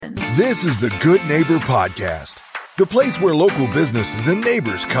This is the Good Neighbor Podcast, the place where local businesses and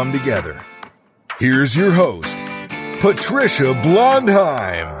neighbors come together. Here's your host, Patricia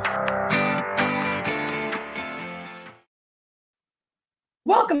Blondheim.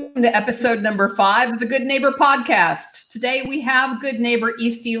 Welcome to episode number 5 of the Good Neighbor Podcast. Today we have good neighbor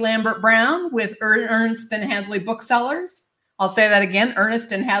Easty Lambert-Brown with Ernest and Hadley Booksellers. I'll say that again,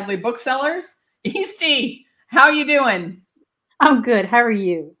 Ernest and Hadley Booksellers. Easty, how are you doing? I'm good. How are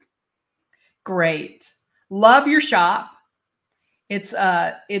you? Great. Love your shop. It's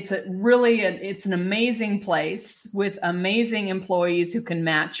an amazing place with amazing employees who can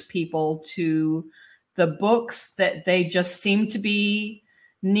match people to the books that they just seem to be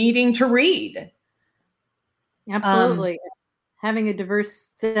needing to read. Absolutely. Having a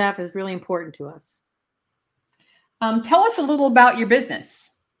diverse staff is really important to us. Tell us a little about your business.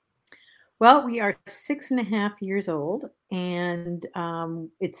 Well, we are 6.5 years old, and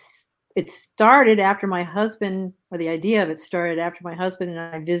it started after my husband, or the idea of it started after my husband and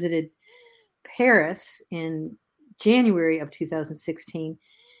I visited Paris in January of 2016,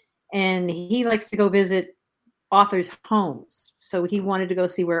 and he likes to go visit authors' homes. So he wanted to go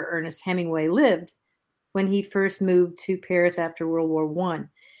see where Ernest Hemingway lived when he first moved to Paris after World War I.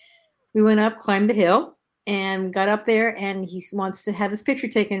 We went up, climbed the hill, and got up there, and he wants to have his picture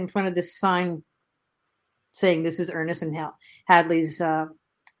taken in front of this sign saying this is Ernest and Hadley's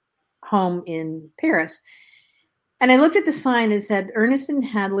home in Paris. And I looked at the sign and it said, Ernest and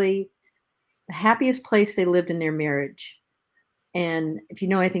Hadley, the happiest place they lived in their marriage. And if you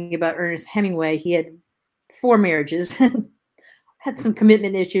know anything about Ernest Hemingway, he had 4 marriages, had some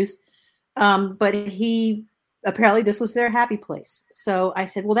commitment issues, but he apparently this was their happy place. So I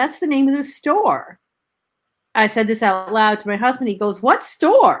said, well, that's the name of the store. I said this out loud to my husband. He goes, what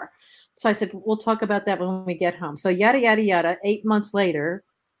store? So I said, we'll talk about that when we get home. So yada, yada, yada. 8 months later,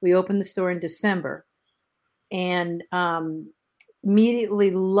 we opened the store in December and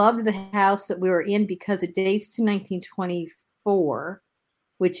immediately loved the house that we were in because it dates to 1924,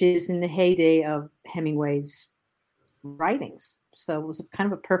 which is in the heyday of Hemingway's writings. So it was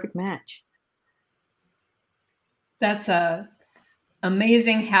kind of a perfect match. That's a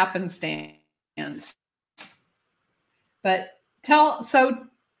amazing happenstance. But I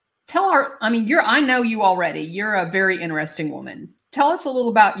know you already. You're a very interesting woman. Tell us a little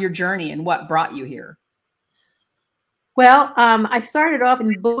about your journey and what brought you here. Well, I started off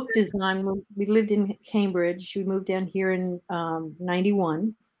in book design. We lived in Cambridge. We moved down here in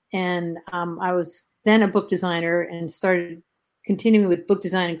 91. And I was then a book designer and started continuing with book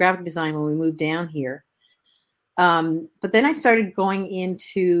design and graphic design when we moved down here. But then I started going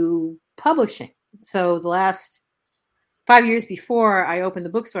into publishing. So the last 5 years before I opened the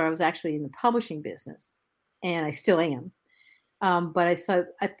bookstore, I was actually in the publishing business, and I still am. But I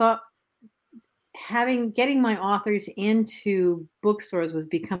thought getting my authors into bookstores was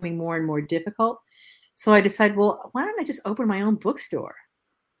becoming more and more difficult. So I decided, well, why don't I just open my own bookstore,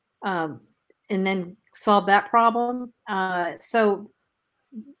 and then solve that problem? So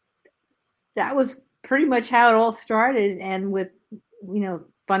that was pretty much how it all started, and with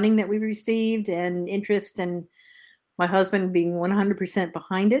funding that we received and interest and my husband being 100%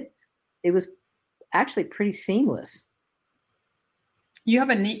 behind it, it was actually pretty seamless. You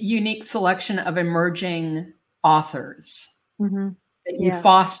have a unique selection of emerging authors that you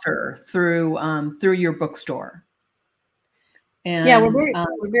foster through your bookstore. And yeah, we're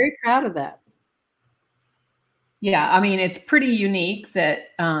very proud of that. Yeah, I mean, it's pretty unique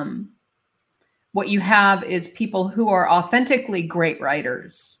that what you have is people who are authentically great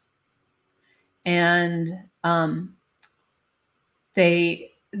writers, and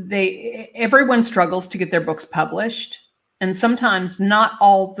everyone struggles to get their books published, and sometimes not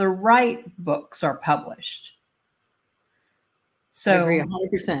all the right books are published. So I agree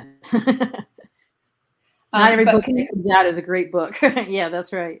 100%. Not every book that comes out is a great book. Yeah,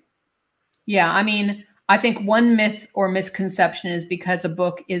 that's right. Yeah, I mean, I think one myth or misconception is because a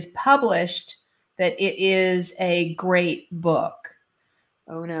book is published that it is a great book.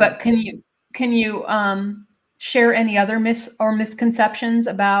 Oh no! But can you share any other myths or misconceptions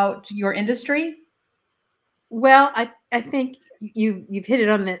about your industry? Well, I think you've hit it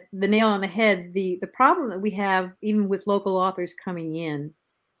on the nail on the head. The problem that we have, even with local authors coming in,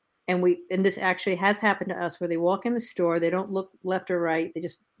 and this actually has happened to us, where they walk in the store, they don't look left or right, they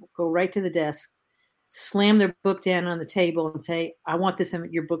just go right to the desk, slam their book down on the table, and say, "I want this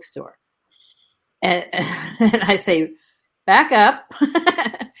at your bookstore." And I say, back up.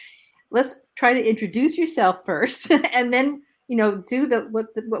 Let's try to introduce yourself first, and then do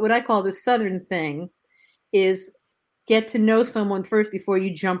what I call the Southern thing, is get to know someone first before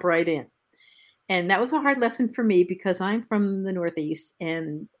you jump right in. And that was a hard lesson for me because I'm from the Northeast,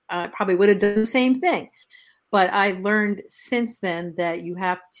 and I probably would have done the same thing. But I've learned since then that you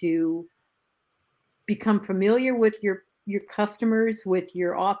have to become familiar with your customers, with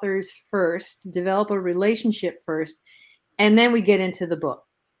your authors first, develop a relationship first, and then we get into the book.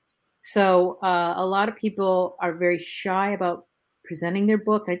 So a lot of people are very shy about presenting their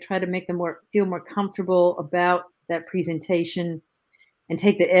book. I try to make them feel more comfortable about that presentation and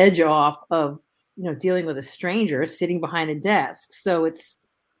take the edge off of, dealing with a stranger sitting behind a desk. So it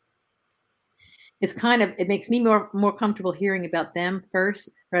makes me more comfortable hearing about them first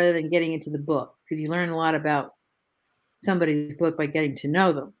rather than getting into the book, because you learn a lot about somebody's book by getting to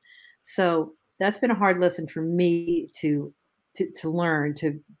know them. So that's been a hard lesson for me to learn,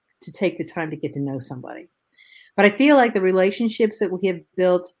 to take the time to get to know somebody. But I feel like the relationships that we have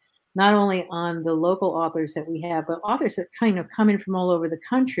built, not only on the local authors that we have, but authors that kind of come in from all over the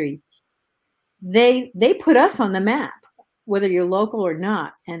country, they put us on the map, whether you're local or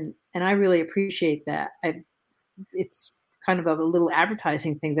not. And I really appreciate that. It's kind of a little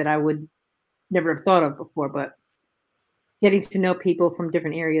advertising thing that I would never have thought of before, but getting to know people from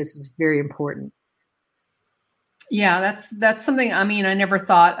different areas is very important. Yeah, that's something. I mean, I never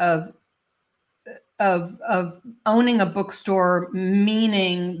thought of owning a bookstore,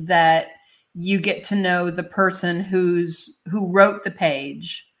 meaning that you get to know the person who wrote the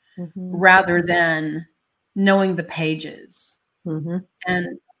page, mm-hmm. rather than knowing the pages. Mm-hmm.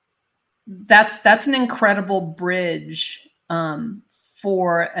 And that's an incredible bridge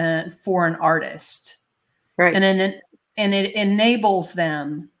for an artist, right? And it enables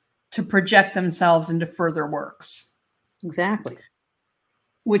them to project themselves into further works. Exactly.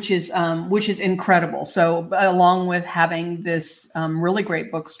 Which is incredible. So along with having this really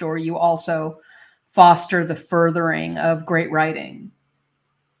great bookstore, you also foster the furthering of great writing.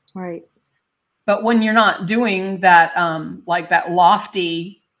 Right. But when you're not doing that,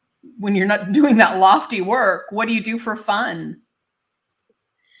 when you're not doing that lofty work, what do you do for fun?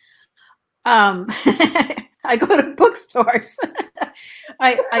 I go to bookstores.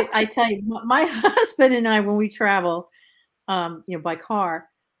 I tell you, my husband and I, when we travel, by car,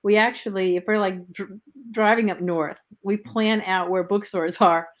 we actually, if we're like driving up north, we plan out where bookstores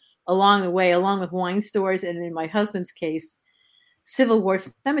are along the way, along with wine stores, and in my husband's case, Civil War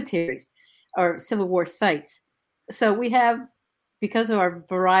cemeteries or Civil War sites. So we have, because of our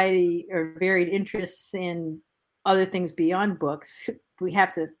variety or varied interests in other things beyond books, we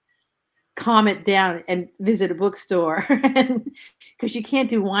have to calm it down and visit a bookstore, because you can't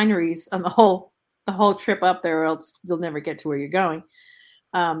do wineries on the whole trip up there, or else you'll never get to where you're going.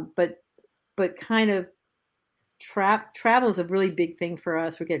 But kind of travel is a really big thing for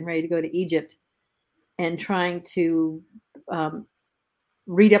us. We're getting ready to go to Egypt and trying to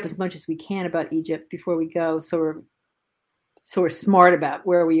read up as much as we can about Egypt before we go, so we're smart about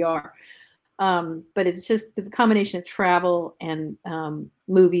where we are. But it's just the combination of travel and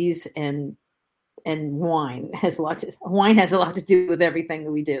movies and wine has a lot to do with everything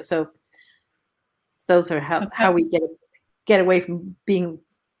that we do. So those are how we get away from being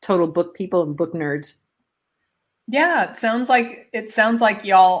total book people and book nerds. Yeah, it sounds like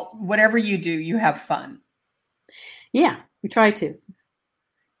y'all, whatever you do, you have fun. Yeah, we try to.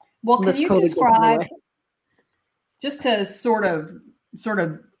 Well, can you describe, just to sort of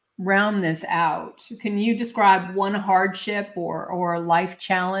round this out, can you describe one hardship or life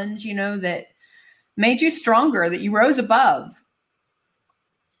challenge, that made you stronger, that you rose above?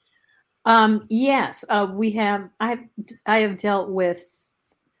 Yes, I have dealt with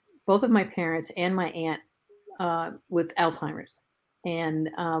both of my parents and my aunt with Alzheimer's, and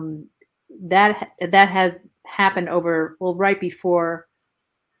that had happened right before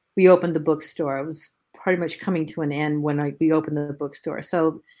we opened the bookstore. It was pretty much coming to an end when we opened the bookstore.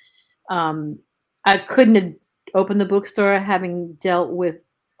 So I couldn't have opened the bookstore having dealt with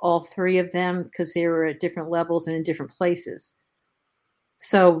all three of them, because they were at different levels and in different places.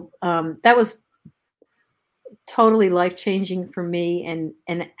 So that was totally life-changing for me.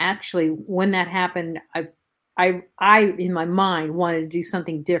 And actually, when that happened, I in my mind wanted to do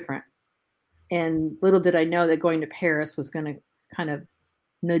something different. And little did I know that going to Paris was going to kind of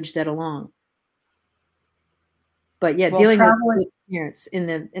nudge that along. But yeah, dealing with parents in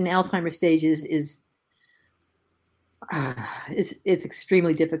Alzheimer's stages is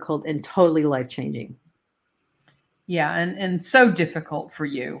extremely difficult and totally life-changing. Yeah, and so difficult for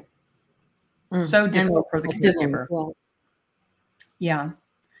you. So difficult for the caregiver. Well. Yeah.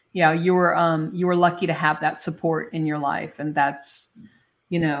 You were lucky to have that support in your life, and that's,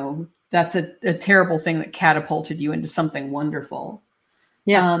 that's a terrible thing that catapulted you into something wonderful.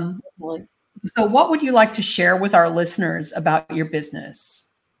 Yeah. So what would you like to share with our listeners about your business?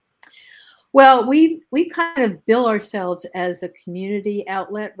 Well, we kind of bill ourselves as a community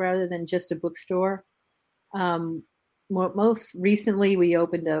outlet rather than just a bookstore. Most recently, we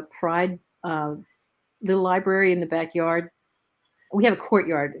opened a Pride little library in the backyard. We have a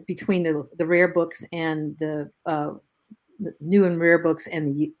courtyard between the rare books and the new and rare books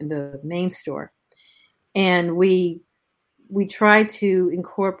and the main store, and we try to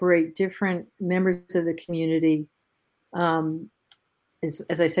incorporate different members of the community.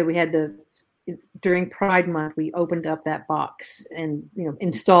 As I said, we had during Pride Month, we opened up that box and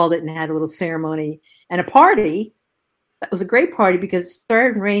installed it and had a little ceremony and a party. That was a great party because it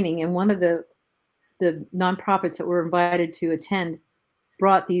started raining, and one of the nonprofits that were invited to attend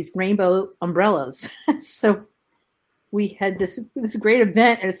brought these rainbow umbrellas. So we had this great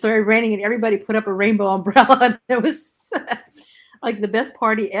event, and it started raining, and everybody put up a rainbow umbrella. And it was like the best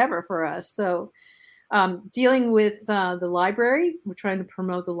party ever for us. So dealing with the library, we're trying to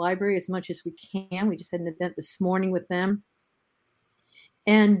promote the library as much as we can. We just had an event this morning with them,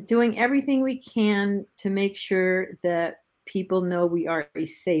 and doing everything we can to make sure that people know we are a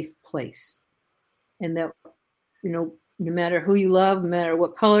safe place, and that no matter who you love, no matter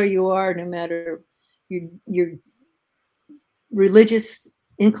what color you are, no matter your religious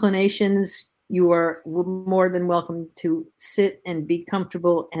inclinations, you are more than welcome to sit and be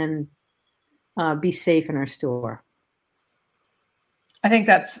comfortable and be safe in our store. I think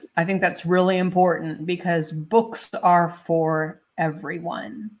that's really important because books are for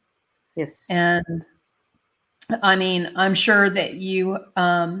everyone. Yes. And I mean, I'm sure that you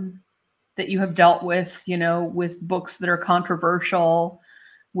have dealt with, with books that are controversial,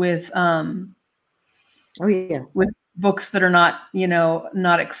 with with books that are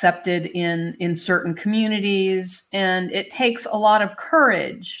not accepted in certain communities. And it takes a lot of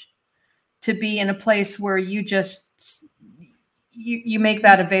courage to be in a place where you just you make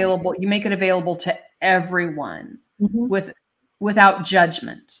that available. You make it available to everyone without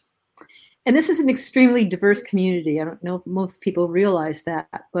judgment. And this is an extremely diverse community. I don't know if most people realize that,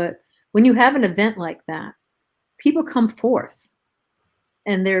 but when you have an event like that, people come forth,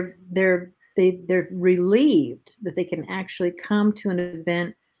 and they're relieved that they can actually come to an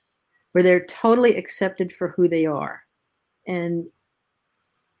event where they're totally accepted for who they are. And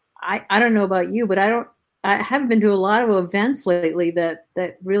I don't know about you, but I haven't been to a lot of events lately that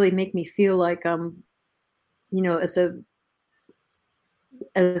really make me feel like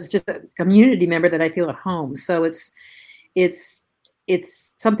as just a community member that I feel at home. So it's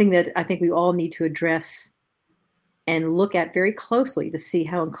something that I think we all need to address and look at very closely to see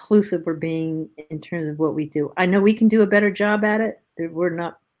how inclusive we're being in terms of what we do. I know we can do a better job at it. We're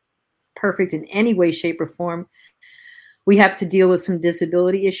not perfect in any way, shape, or form. We have to deal with some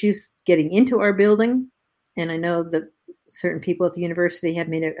disability issues getting into our building. And I know that certain people at the university have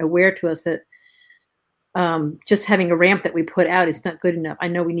made it aware to us that just having a ramp that we put out is not good enough. I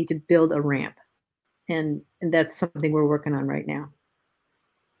know we need to build a ramp. And that's something we're working on right now.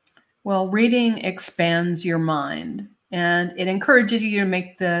 Well, reading expands your mind, and it encourages you to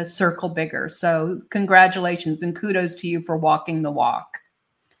make the circle bigger. So congratulations and kudos to you for walking the walk.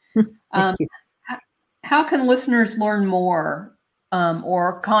 Thank you. How can listeners learn more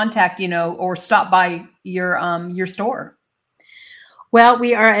or contact, or stop by your store? Well,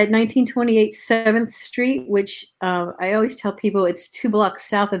 we are at 1928 7th Street, which I always tell people it's 2 blocks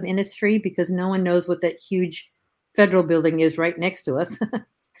south of Industry because no one knows what that huge federal building is right next to us.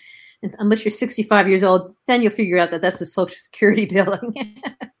 Unless you're 65 years old, then you'll figure out that that's the Social Security building.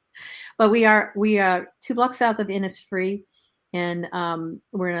 But we are 2 blocks south of Industry, and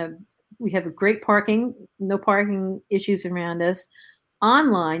we have a great parking, no parking issues around us.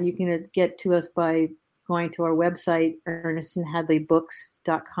 Online, you can get to us by going to our website,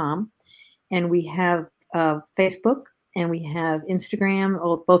 ernestandhadleybooks.com. And we have Facebook and we have Instagram.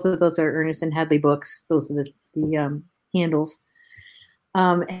 Both of those are Ernest and Hadley Books. Those are the handles.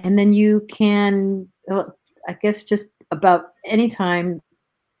 And then you can, I guess, just about any time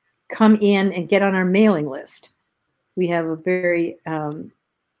come in and get on our mailing list. We have a very,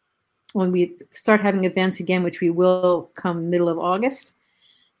 when we start having events again, which we will come middle of August,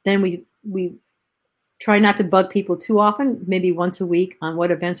 then we try not to bug people too often, maybe once a week on what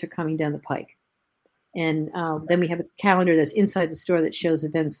events are coming down the pike. And then we have a calendar that's inside the store that shows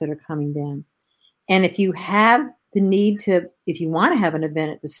events that are coming down. And if you have the need to, if you want to have an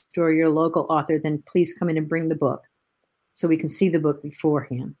event at the store, you're a local author, then please come in and bring the book so we can see the book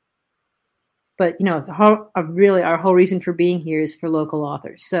beforehand. But, our whole reason for being here is for local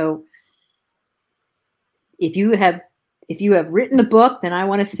authors. So if you have written the book, then I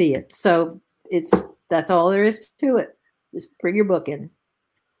want to see it. So that's all there is to it. Just bring your book in.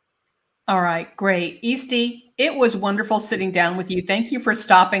 All right, great. Easty, it was wonderful sitting down with you. Thank you for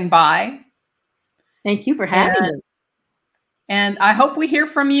stopping by. Thank you for having me. And I hope we hear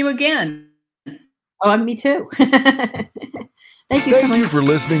from you again. Oh, me too. Thank you for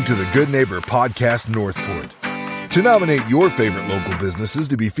listening to the Good Neighbor Podcast Northport. To nominate your favorite local businesses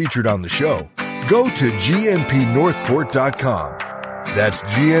to be featured on the show, go to gnpnorthport.com. That's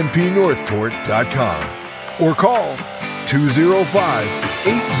gnpnorthport.com. Or call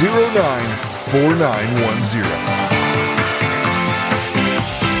 205-809-4910.